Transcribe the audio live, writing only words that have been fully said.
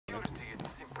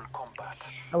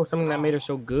That was something that made her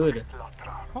so good.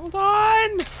 Hold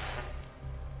on!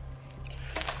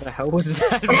 The hell was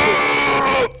that?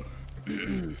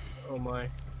 Oh my.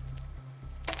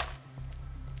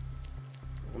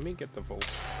 Let me get the vote.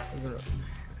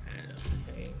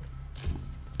 Okay.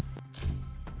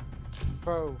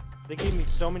 Bro, they gave me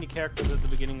so many characters at the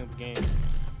beginning of the game.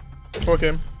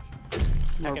 Okay.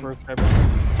 Tekken.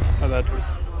 Oh, that.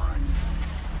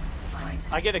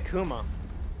 I get Akuma.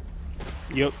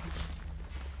 Yep.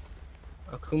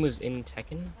 Akuma's in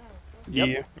Tekken? Yep.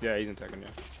 Yeah. Yeah, he's in Tekken, yeah.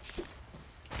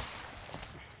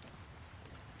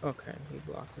 Okay, he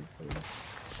blocked it for me.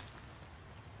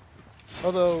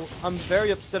 Although, I'm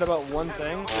very upset about one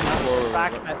thing. And that's the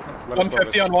fact that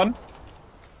 150 on one.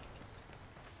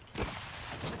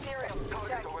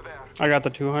 I got the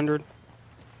 200.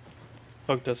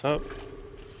 Hook this up.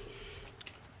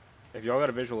 If y'all got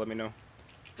a visual, let me know.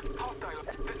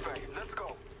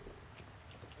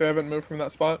 They haven't moved from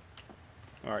that spot.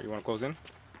 Alright, you wanna close in?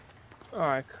 Oh,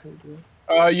 I couldn't do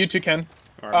it. You two can.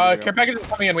 Alright, Care package is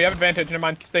coming in. We have advantage. Never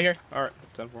mind. Stay here. Alright,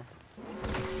 10-4.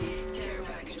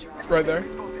 Right there.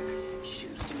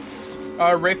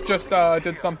 Wraith just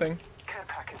did something.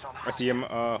 I see him,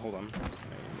 hold on.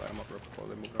 Light him up real before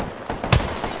they move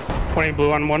up. 20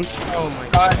 blue on one. Oh my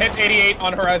god. Hit 88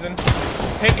 on Horizon.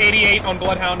 Hit 88 on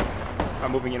Bloodhound.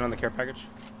 I'm moving in on the care package.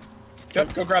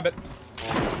 Yep, go grab it.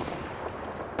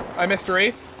 I missed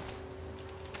Wraith.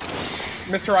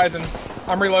 Missed Horizon.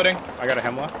 I'm reloading. I got a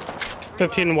Hemlock.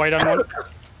 15 white on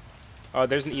one.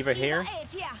 There's an Eva here.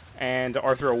 And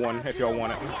Arthur 01 if y'all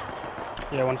want it.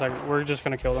 Yeah, 1 second. We're just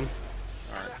gonna kill them.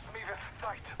 Alright.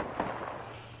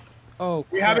 Oh,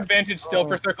 We have advantage still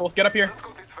for Circle. Get up here.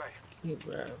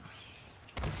 crap.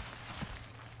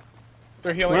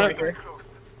 They're healing What? right here.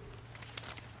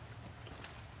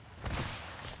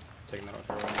 Taking that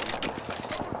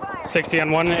Arthur 60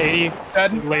 on one, 80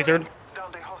 Dead. lasered.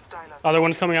 Other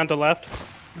one's coming out to left.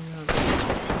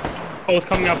 Both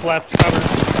coming up left. Cover.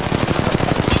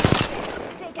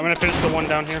 I'm gonna finish the one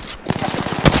down here.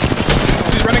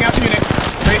 She's running after you, Nick.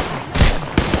 Great.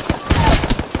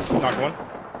 01. Knock one.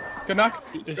 Good knock.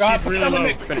 She's Push really down with low.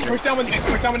 Nick. Push down with Nick.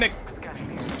 Push down with Nick.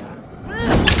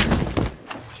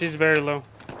 She's very low.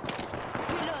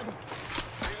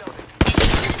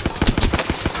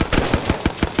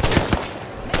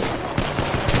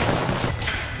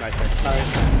 Nice hit.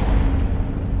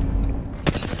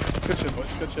 Good shit,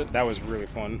 boys. Good shit. That was really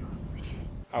fun.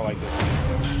 I like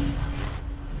this.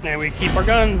 And we keep our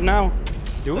guns now.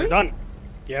 Do We're we? done.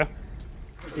 Yeah.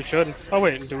 We should. Oh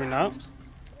wait, do we not?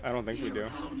 I don't think we do.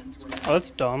 Oh, that's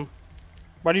dumb.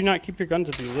 Why do you not keep your guns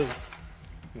if you live?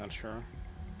 Not sure.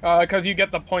 Because you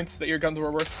get the points that your guns were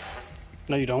worth.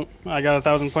 No, you don't. I got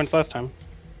 1,000 points last time.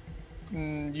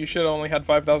 You should have only had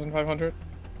 5,500.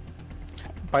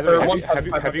 By the way,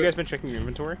 have you guys been checking your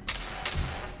inventory?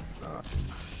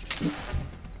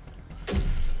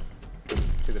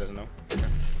 See, that doesn't know. Okay.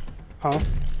 Huh?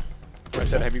 I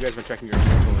said, have you guys been checking your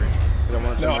inventory? Because I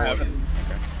wanted to No, know. I haven't.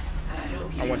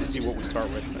 Okay. I want to see what we start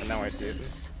with, and now I see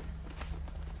it.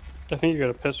 I think you got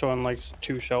a pistol and like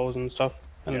 2 shells and stuff,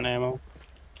 and an ammo.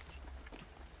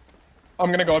 I'm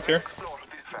gonna go up here.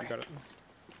 You got it.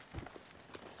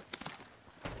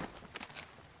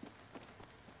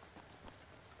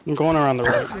 I'm going around the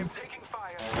right.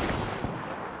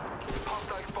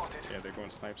 Yeah, they're going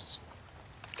snipes.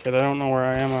 Okay, they don't know where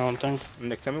I am, I don't think.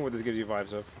 Nick, tell me what this gives you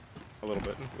vibes of. A little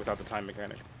bit, without the time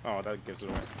mechanic. Oh, that gives it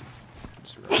away.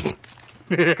 Just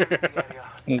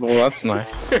Well, that's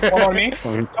nice. What on me?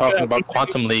 We're talking about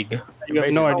Quantum League. You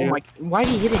have no Oh idea. my, why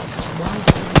did he hit it?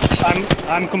 Why?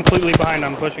 I'm completely behind,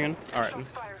 I'm pushing in. Alright.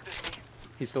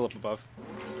 He's still up above.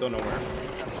 Don't know where.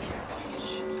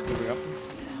 Moving up.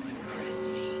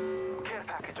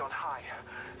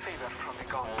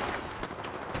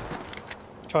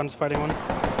 Sean's fighting one.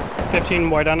 15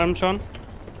 white on him, Sean.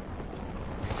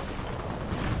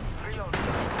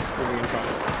 Moving in front.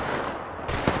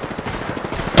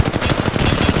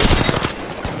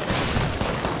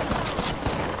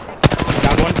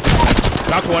 Down one.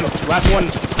 Knocked one. Last one.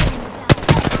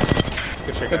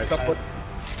 Good shit, Good guys. stuff.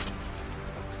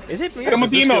 Is it? Hit him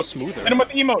with the Does this feel emote. smoother? Hit him with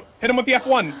the emote. Hit him with the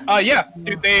F1. Yeah,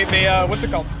 dude. They what's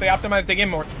it called? They optimized the game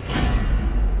more.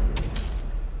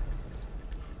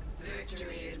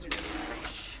 Victory is within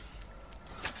reach.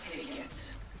 Take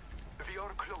it. We are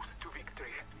close to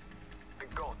victory. The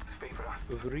gods favor us.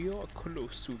 We are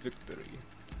close to victory.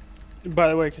 By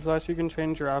the way, Kazlash, you can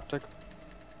change your optic.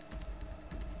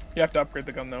 You have to upgrade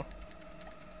the gun though.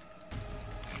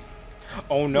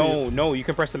 Oh no, no, you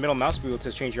can press the middle mouse wheel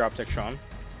to change your optic, Sean.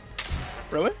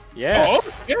 Really? Yeah. Oh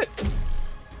shit.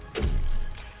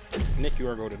 Nick, you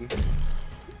are goated.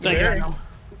 Thank There. you.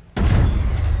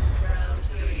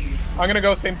 I'm gonna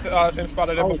go same same spot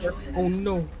I did before. Oh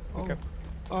no. Oh. Okay.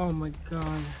 Oh my god.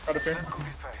 Right up here. Let's go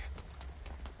this way.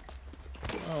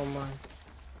 Oh my.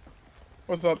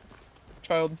 What's up,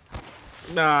 child?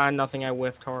 Nah, nothing. I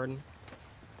whiffed hard.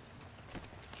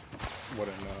 What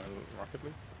in Rocket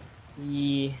League?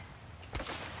 Yeah.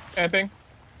 Anything?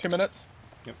 2 minutes.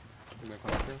 Yep. You gonna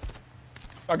come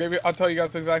up here? I'll tell you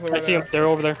guys exactly I where see they him. are. They're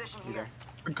over there. Okay.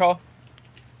 Good call.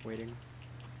 Waiting.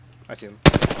 I see them.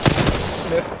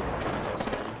 Missed. Yes.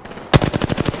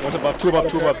 One's above. Two above.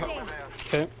 Two above.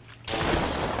 Okay.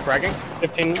 Fragging.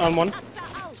 15 on one.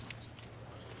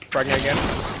 Fragging again.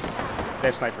 They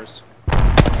have snipers.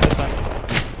 That's fine.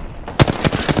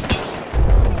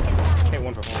 Okay,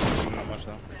 one for one. Not much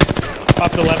though.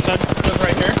 Off the left side. Just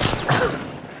right here.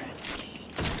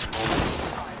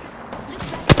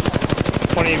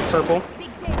 20 purple.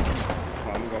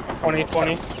 I'm going.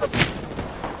 20, 20.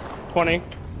 20.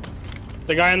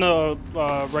 The guy on the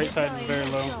right side is very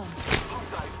low.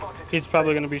 He's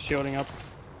probably going to be shielding up.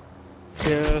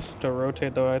 He has to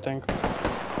rotate though, I think.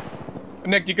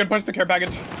 Nick, you can push the care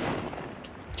package.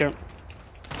 Okay.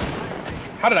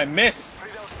 How did I miss?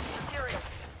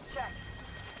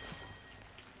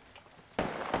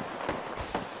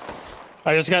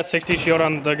 I just got 60 shield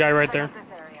on the guy right there.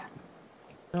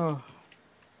 Oh.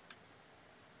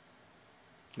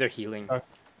 They're healing.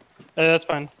 That's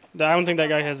fine. I don't think that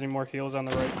guy has any more heals on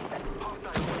the right.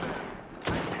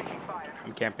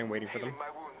 I'm camping, waiting for them. My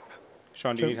wounds.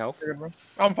 Sean, do you need health? You're good, bro.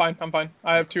 I'm fine. I'm fine.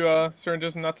 I have 2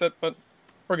 syringes and that's it. But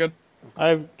we're good.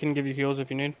 I can give you heals if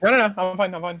you need. No, no, no. I'm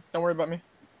fine. I'm fine. Don't worry about me.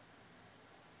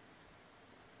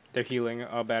 They're healing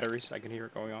batteries. I can hear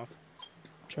it going off.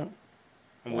 Sure.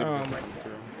 I'm waiting for them to come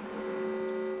through.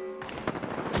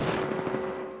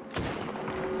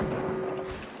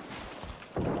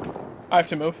 I have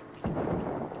to move.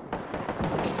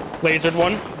 Lasered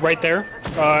one right there.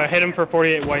 Hit him for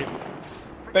 48 white.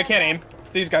 They can't aim.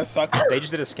 These guys suck. They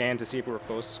just did a scan to see if we were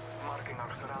close, Marking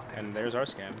our surroundings. and there's our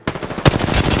scan.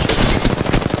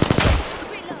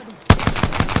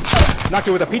 Knocked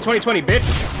it with a P2020, bitch!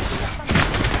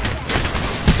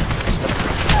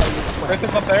 Chris is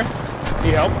up there.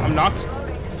 Need help? I'm knocked.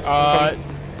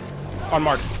 On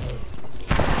mark.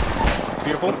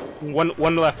 Beautiful.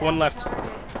 One left, one left.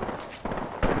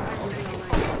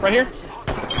 Right here.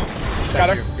 Got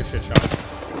her. Good shit, Sean.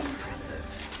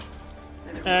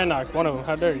 And knocked one of them.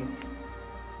 How dare you?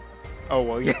 Oh,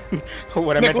 well, yeah.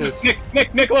 What I Nick, meant look, is...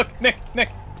 Nick, look. Nick.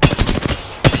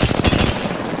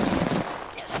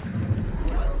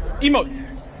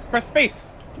 Emotes. Press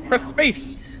space. Press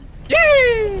space.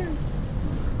 Yay!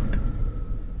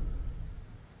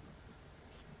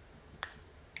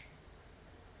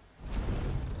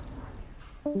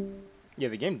 Yeah,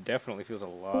 the game definitely feels a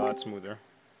lot smoother.